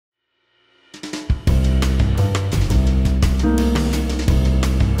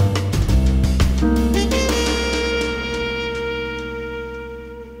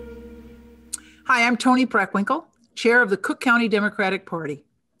I'm Toni Preckwinkle, chair of the Cook County Democratic Party,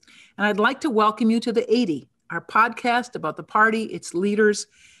 and I'd like to welcome you to the 80, our podcast about the party, its leaders,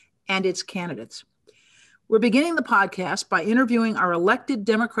 and its candidates. We're beginning the podcast by interviewing our elected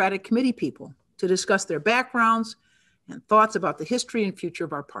Democratic committee people to discuss their backgrounds and thoughts about the history and future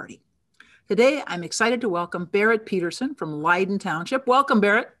of our party. Today, I'm excited to welcome Barrett Pedersen from Leyden Township. Welcome,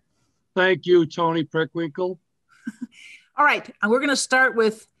 Barrett. Thank you, Toni Preckwinkle. All right, and we're going to start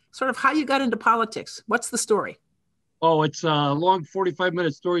with sort of how you got into politics. What's the story? Oh, it's a long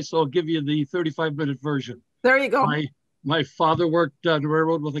 45-minute story, so I'll give you the 35-minute version. There you go. My father worked on the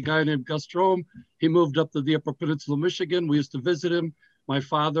railroad with a guy named Gus Strom. He moved up to the Upper Peninsula, Michigan. We used to visit him. My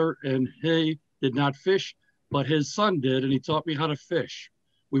father and he did not fish, but his son did, and he taught me how to fish.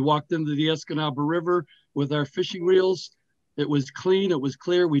 We walked into the Escanaba River with our fishing reels. It was clean, it was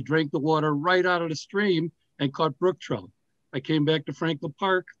clear. We drank the water right out of the stream and caught brook trout. I came back to Franklin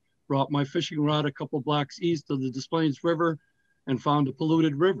Park, brought my fishing rod a couple blocks east of the Des Plaines River and found a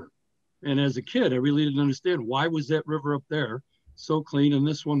polluted river. And as a kid, I really didn't understand why was that river up there so clean and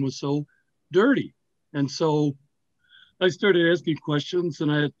this one was so dirty. And so I started asking questions,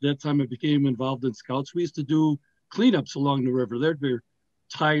 and at that time I became involved in Scouts. We used to do cleanups along the river. There'd be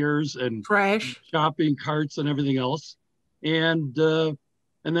tires and trash, shopping carts and everything else. And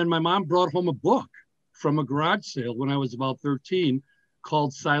then my mom brought home a book from a garage sale when I was about 13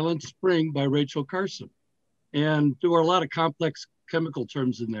 called Silent Spring by Rachel Carson. And there were a lot of complex chemical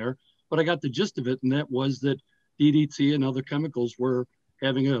terms in there, but I got the gist of it. And that was that DDT and other chemicals were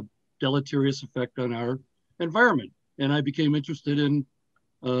having a deleterious effect on our environment. And I became interested in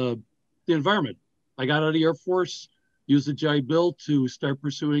the environment. I got out of the Air Force, used the GI Bill to start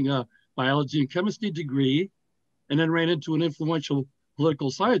pursuing a biology and chemistry degree, and then ran into an influential political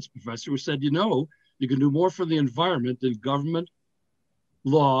science professor who said, you know, you can do more for the environment than government,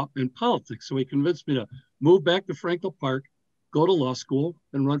 law, and politics. So he convinced me to move back to Franklin Park, go to law school,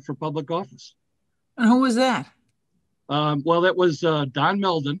 and run for public office. And who was that? Well, that was Don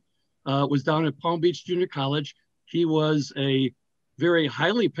Meldon. Was down at Palm Beach Junior College. He was a very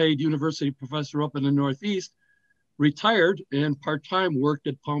highly paid university professor up in the Northeast, retired and part-time worked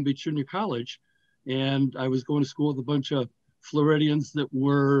at Palm Beach Junior College. And I was going to school with a bunch of Floridians that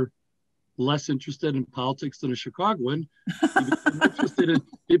were less interested in politics than a Chicagoan.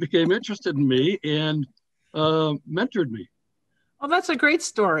 He became interested in me and mentored me. Oh, that's a great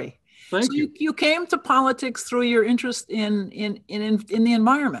story. Thank you. You came to politics through your interest in the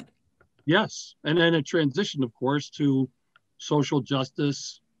environment. Yes, and then it transitioned, of course, to social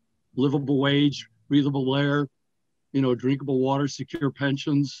justice, livable wage, breathable air, drinkable water, secure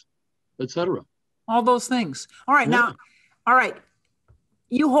pensions, etc. All those things. All right, yeah. All right.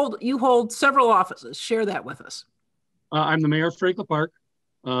 You hold several offices. Share that with us. I'm the mayor of Franklin Park,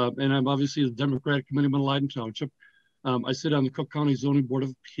 and I'm obviously the Democratic Committeeman of Leyden Township. I sit on the Cook County Zoning Board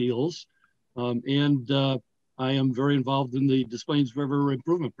of Appeals, and I am very involved in the Des Plaines River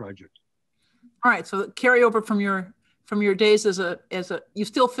Improvement Project. All right, so carry over from your days as a you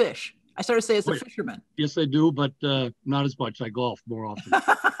still fish. I started to say as a fisherman. Yes, I do, but not as much. I golf more often.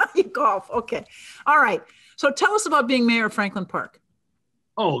 You golf, okay. All right. So tell us about being mayor of Franklin Park.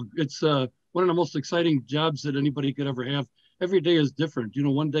 Oh, it's one of the most exciting jobs that anybody could ever have. Every day is different.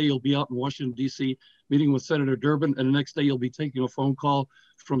 One day you'll be out in Washington, D.C. meeting with Senator Durbin, and the next day you'll be taking a phone call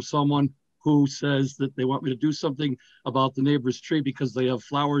from someone who says that they want me to do something about the neighbor's tree because they have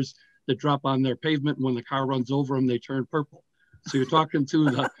flowers that drop on their pavement, and when the car runs over them, they turn purple. So you're talking to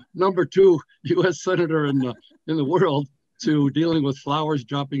the number 2 U.S. Senator in the world to dealing with flowers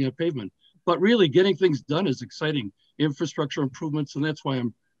dropping on pavement. But really getting things done is exciting. Infrastructure improvements, and that's why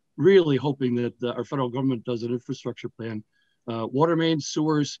I'm really hoping that our federal government does an infrastructure plan. Water mains,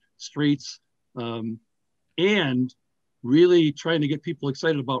 sewers, streets, and really trying to get people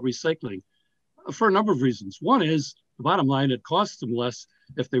excited about recycling for a number of reasons. One is, the bottom line, it costs them less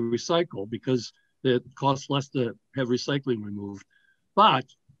if they recycle because it costs less to have recycling removed. But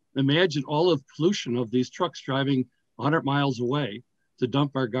imagine all of the pollution of these trucks driving 100 miles away to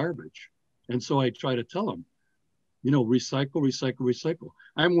dump our garbage. And so I try to tell them, recycle, recycle, recycle.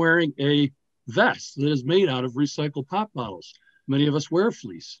 I'm wearing a vest that is made out of recycled pop bottles. Many of us wear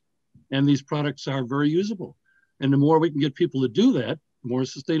fleece, and these products are very usable. And the more we can get people to do that, the more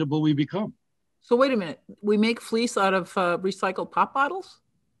sustainable we become. So wait a minute, we make fleece out of recycled pop bottles?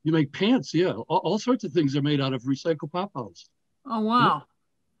 You make pants, yeah. All sorts of things are made out of recycled pop bottles. Oh, wow.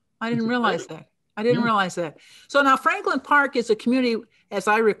 I didn't realize that. I didn't realize that. So now Franklin Park is a community, as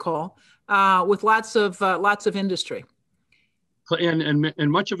I recall, with lots of industry.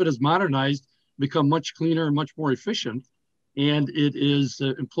 And much of it is modernized, become much cleaner and much more efficient. and it is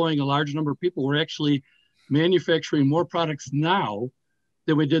employing a large number of people. We're actually manufacturing more products now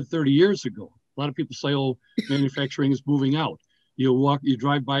than we did 30 years ago. A lot of people say, oh, manufacturing is moving out. You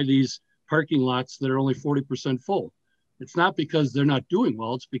drive by these parking lots that are only 40% full. It's not because they're not doing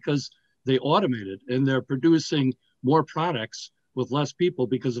well, it's because they automated and they're producing more products with less people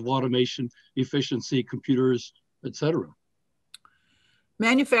because of automation, efficiency, computers, et cetera.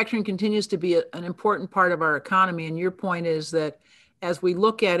 Manufacturing continues to be an important part of our economy. And your point is that as we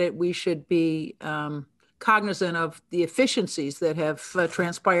look at it, we should be cognizant of the efficiencies that have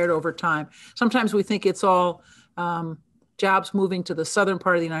transpired over time. Sometimes we think it's all jobs moving to the southern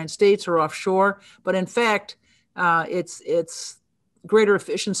part of the United States or offshore, but in fact, it's greater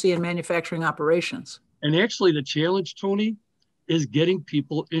efficiency in manufacturing operations. And actually the challenge, Tony, is getting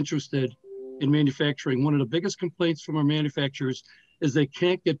people interested in manufacturing. One of the biggest complaints from our manufacturers is they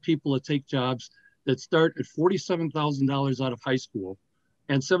can't get people to take jobs that start at $47,000 out of high school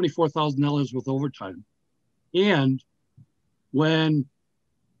and $74,000 with overtime. And when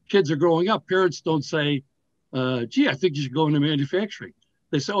kids are growing up, parents don't say, gee, I think you should go into manufacturing.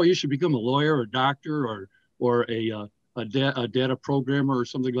 They say, oh, you should become a lawyer or a doctor or a data programmer or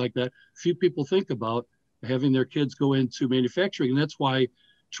something like that. Few people think about having their kids go into manufacturing. And that's why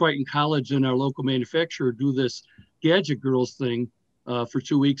Triton College and our local manufacturer do this Gadget Girls thing for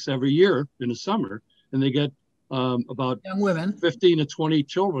 2 weeks every year in the summer. And they get about young women, 15 to 20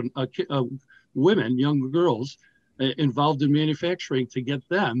 children, women, young girls involved in manufacturing to get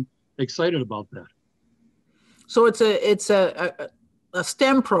them excited about that. So it's a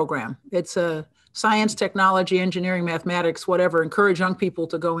STEM program. It's a science, technology, engineering, mathematics, whatever. Encourage young people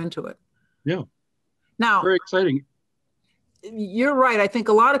to go into it. Yeah. Now, very exciting. You're right. I think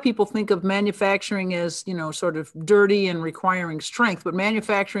a lot of people think of manufacturing as, sort of dirty and requiring strength, but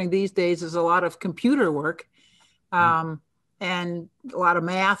manufacturing these days is a lot of computer work and a lot of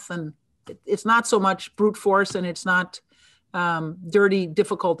math, and it's not so much brute force, and it's not dirty,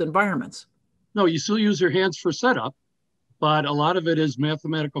 difficult environments. No, you still use your hands for setup, but a lot of it is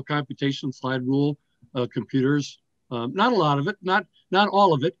mathematical computation, slide rule, computers. Not a lot of it, not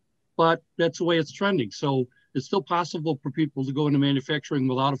all of it, but that's the way it's trending. So it's still possible for people to go into manufacturing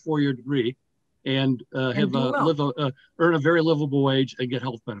without a 4-year degree and earn a very livable wage and get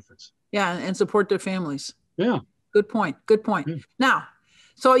health benefits. Yeah, and support their families. Yeah. Good point. Good point. Yeah. Now,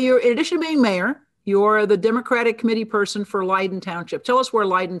 so you're, in addition to being mayor, you're the Democratic committee person for Leyden Township. Tell us where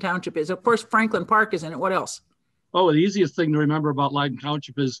Leyden Township is. Of course, Franklin Park is in it. What else? Oh, the easiest thing to remember about Leyden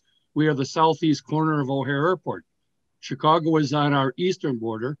Township is we are the southeast corner of O'Hare Airport. Chicago is on our eastern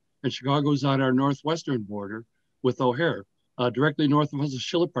border, and Chicago is on our northwestern border with O'Hare. Directly north of us is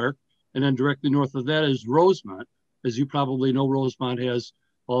Schiller Park, and then directly north of that is Rosemont. As you probably know, Rosemont has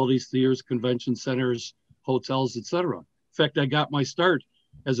all these theaters, convention centers, hotels, etc. In fact, I got my start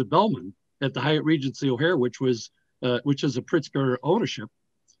as a bellman at the Hyatt Regency O'Hare, which is a Pritzker ownership.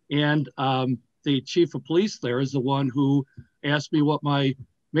 And the chief of police there is the one who asked me what my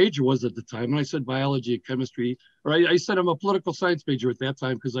major was at the time. And I said biology and chemistry, or I said I'm a political science major at that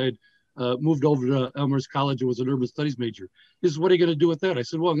time because I had moved over to Elmhurst College and was an urban studies major. He said, what are you going to do with that? I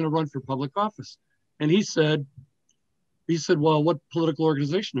said, well, I'm going to run for public office. And he said, well, what political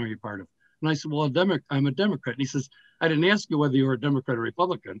organization are you part of? And I said, well, I'm a Democrat. And he says, I didn't ask you whether you were a Democrat or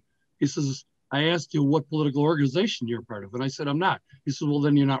Republican. He says, I asked you what political organization you're part of. And I said, I'm not. He said, well,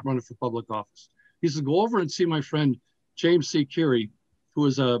 then you're not running for public office. He said, go over and see my friend, James C. Curie, who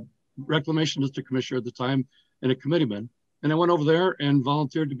was a reclamation district commissioner at the time and a committeeman. And I went over there and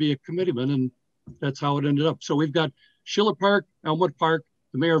volunteered to be a committeeman. And that's how it ended up. So we've got Schiller Park, Elmwood Park.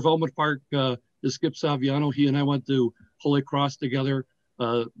 The mayor of Elmwood Park is Skip Saviano. He and I went to Holy Cross together.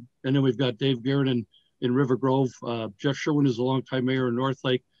 And then we've got Dave Garrett in River Grove. Jeff Sherwin is a longtime mayor in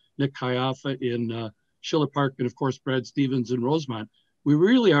Northlake. Nick Kayaffa in Schiller Park, and of course, Brad Stevens in Rosemont. We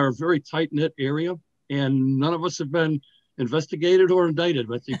really are a very tight-knit area, and none of us have been investigated or indicted.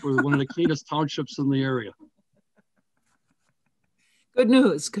 I think we're one of the cleanest townships in the area. Good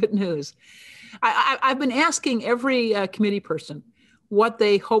news, good news. I've been asking every committee person what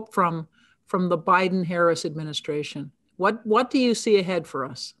they hope from the Biden-Harris administration. What do you see ahead for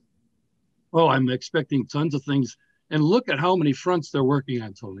us? Oh, I'm expecting tons of things. And look at how many fronts they're working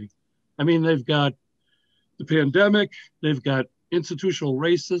on, Tony. I mean, they've got the pandemic, they've got institutional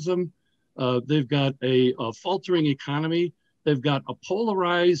racism, they've got a faltering economy, they've got a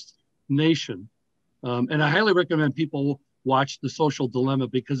polarized nation. And I highly recommend people watch The Social Dilemma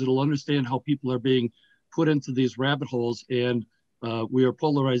because it'll understand how people are being put into these rabbit holes and we are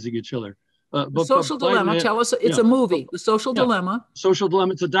polarizing each other. The Social Dilemma, tell us, it's a movie, The Social Dilemma. Social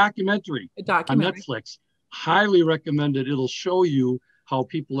Dilemma, it's a documentary. A documentary. On Netflix. highly recommend it. It'll show you how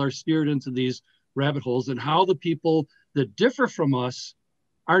people are steered into these rabbit holes and how the people that differ from us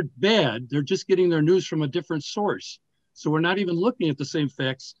aren't bad. They're just getting their news from a different source. So we're not even looking at the same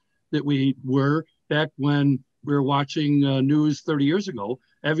facts that we were back when we were watching news 30 years ago.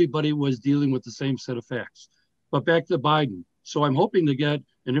 Everybody was dealing with the same set of facts. But back to Biden. So I'm hoping to get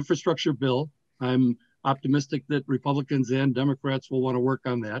an infrastructure bill. I'm optimistic that Republicans and Democrats will want to work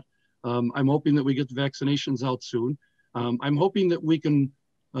on that. I'm hoping that we get the vaccinations out soon. I'm hoping that we can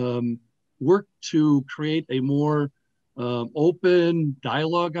work to create a more open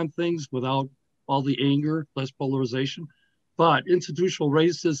dialogue on things without all the anger, less polarization. But institutional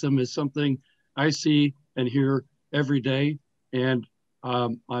racism is something I see and hear every day. And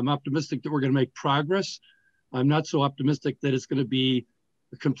I'm optimistic that we're going to make progress. I'm not so optimistic that it's going to be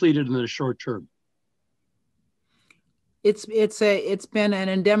completed in the short term. It's been an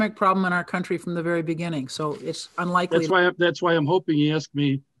endemic problem in our country from the very beginning. So it's unlikely. That's why I'm hoping you ask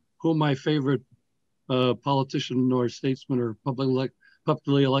me who my favorite politician or statesman or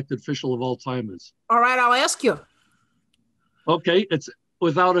publicly elected official of all time is. All right, I'll ask you. Okay, it's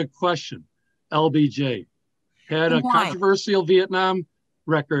without a question, LBJ. Had a controversial Vietnam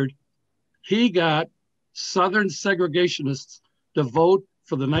record. He got Southern segregationists to vote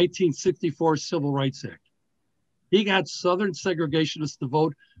for the 1964 Civil Rights Act. He got Southern segregationists to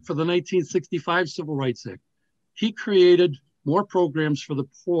vote for the 1965 Civil Rights Act. He created more programs for the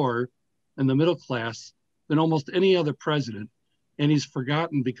poor and the middle class than almost any other president, and he's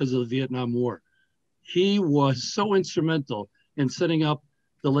forgotten because of the Vietnam War. He was so instrumental in setting up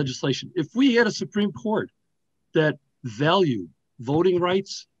the legislation. If we had a Supreme Court that valued voting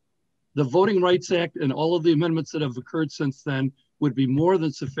rights, the Voting Rights Act and all of the amendments that have occurred since then would be more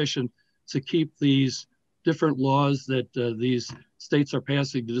than sufficient to keep these different laws that these states are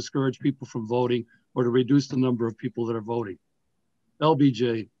passing to discourage people from voting or to reduce the number of people that are voting.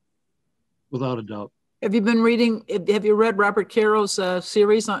 LBJ, without a doubt. Have you read Robert Caro's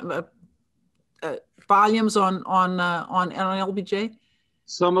series on volumes on LBJ?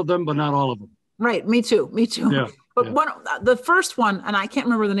 Some of them, but not all of them. Right, me too. Yeah, but yeah. The first one, and I can't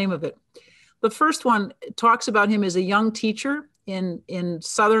remember the name of it. The first one talks about him as a young teacher in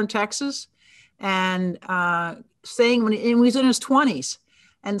southern Texas, and saying when he was in his 20s,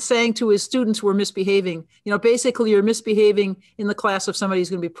 and saying to his students who were misbehaving, basically you're misbehaving in the class of somebody who's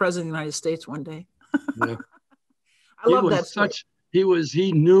going to be president of the United States one day. Yeah. I love that.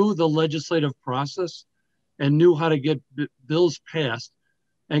 He knew the legislative process and knew how to get bills passed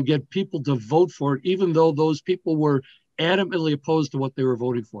and get people to vote for it, even though those people were adamantly opposed to what they were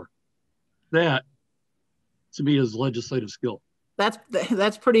voting for. That, to me, is legislative skill.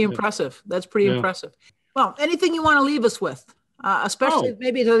 That's pretty impressive. That's pretty impressive. Well, anything you want to leave us with, especially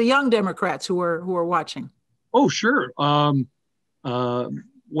maybe to the young Democrats who are watching? Oh, sure. One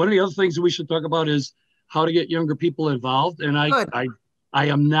of the other things that we should talk about is how to get younger people involved. And I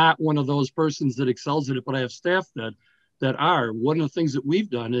am not one of those persons that excels at it, but I have staff that are. One of the things that we've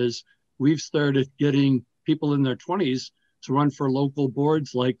done is we've started getting people in their 20s to run for local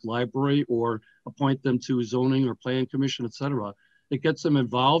boards like library or appoint them to zoning or plan commission, et cetera. It gets them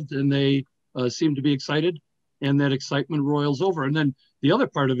involved and they seem to be excited, and that excitement roils over. And then the other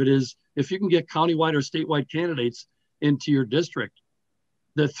part of it is if you can get countywide or statewide candidates into your district,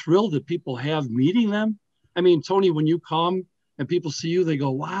 the thrill that people have meeting them. I mean, Tony, when you come and people see you, they go,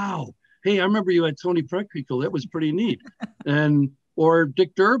 wow, hey, I remember you at Tony Preckriegel. That was pretty neat. Or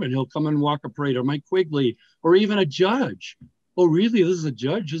Dick Durbin, he'll come and walk a parade, or Mike Quigley, or even a judge. Oh, really? This is a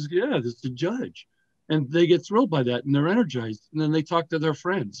judge? Yeah, this is a judge. And they get thrilled by that and they're energized. And then they talk to their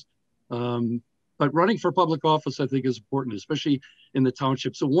friends. But running for public office, I think, is important, especially in the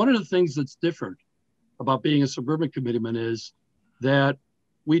township. So one of the things that's different about being a suburban committeeman is that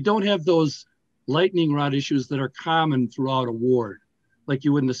we don't have those lightning rod issues that are common throughout a ward, like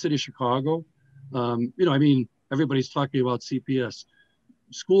you would in the city of Chicago. Everybody's talking about CPS.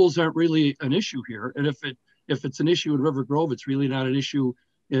 Schools aren't really an issue here. And if it's an issue in River Grove, it's really not an issue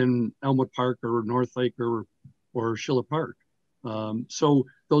in Elmwood Park or Northlake or Schiller Park. So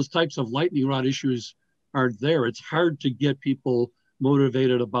those types of lightning rod issues aren't there. It's hard to get people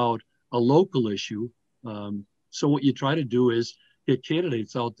motivated about a local issue. So what you try to do is get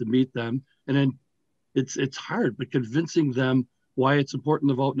candidates out to meet them. And then it's hard, but convincing them why it's important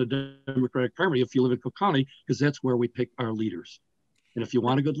to vote in a Democratic primary if you live in Cook County, because that's where we pick our leaders. And if you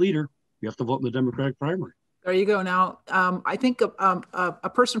want a good leader, you have to vote in the Democratic primary. There you go. Now, I think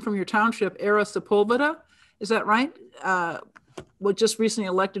a person from your township, Era Sepulveda, is that right? Was just recently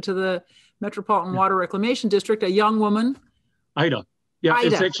elected to the Metropolitan Water Reclamation District, a young woman. Ida. Yeah, Ida.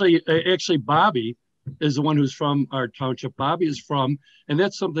 It's actually Bobby is the one who's from our township. Bobby is from, and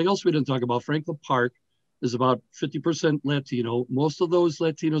that's something else we didn't talk about. Franklin Park is about 50% Latino. Most of those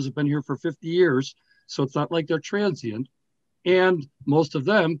Latinos have been here for 50 years, so it's not like they're transient. And most of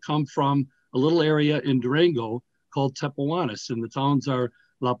them come from a little area in Durango called Tepehuanes, and the towns are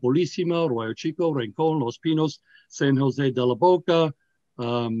La Purísima, Arroyo Chico, Rincon, Los Pinos, San Jose de la Boca,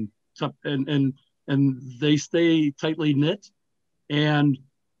 and they stay tightly knit. And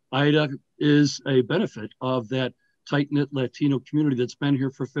Ida is a benefit of that tight-knit Latino community that's been here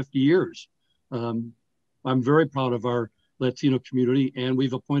for 50 years. I'm very proud of our Latino community, and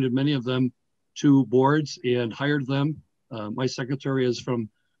we've appointed many of them to boards and hired them. My secretary is from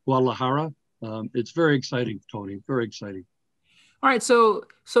Guadalajara. It's very exciting, Tony, very exciting. All right, so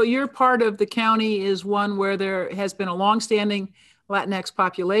your part of the county is one where there has been a longstanding Latinx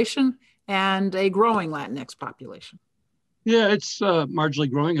population and a growing Latinx population. Yeah, it's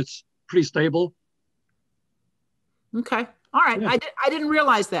marginally growing. It's pretty stable. Okay, all right. Yeah. I didn't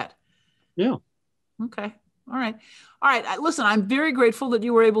realize that. Yeah. Okay. All right. Listen, I'm very grateful that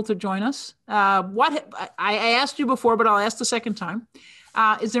you were able to join us. I asked you before, but I'll ask the second time.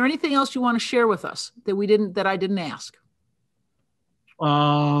 Is there anything else you want to share with us that I didn't ask?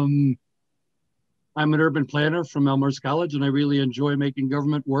 I'm an urban planner from Elmhurst College, and I really enjoy making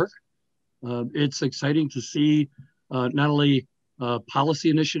government work. It's exciting to see not only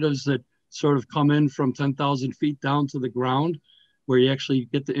policy initiatives that sort of come in from 10,000 feet down to the ground, where you actually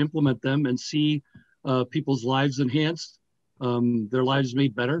get to implement them and see people's lives enhanced, their lives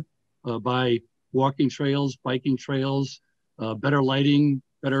made better by walking trails, biking trails, better lighting,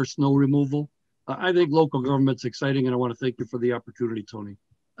 better snow removal. I think local government's exciting, and I want to thank you for the opportunity, Tony.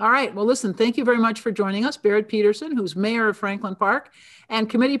 All right. Well, listen, thank you very much for joining us. Barrett Pedersen, who's mayor of Franklin Park and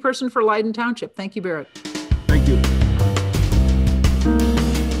committee person for Leyden Township. Thank you, Barrett. Thank you.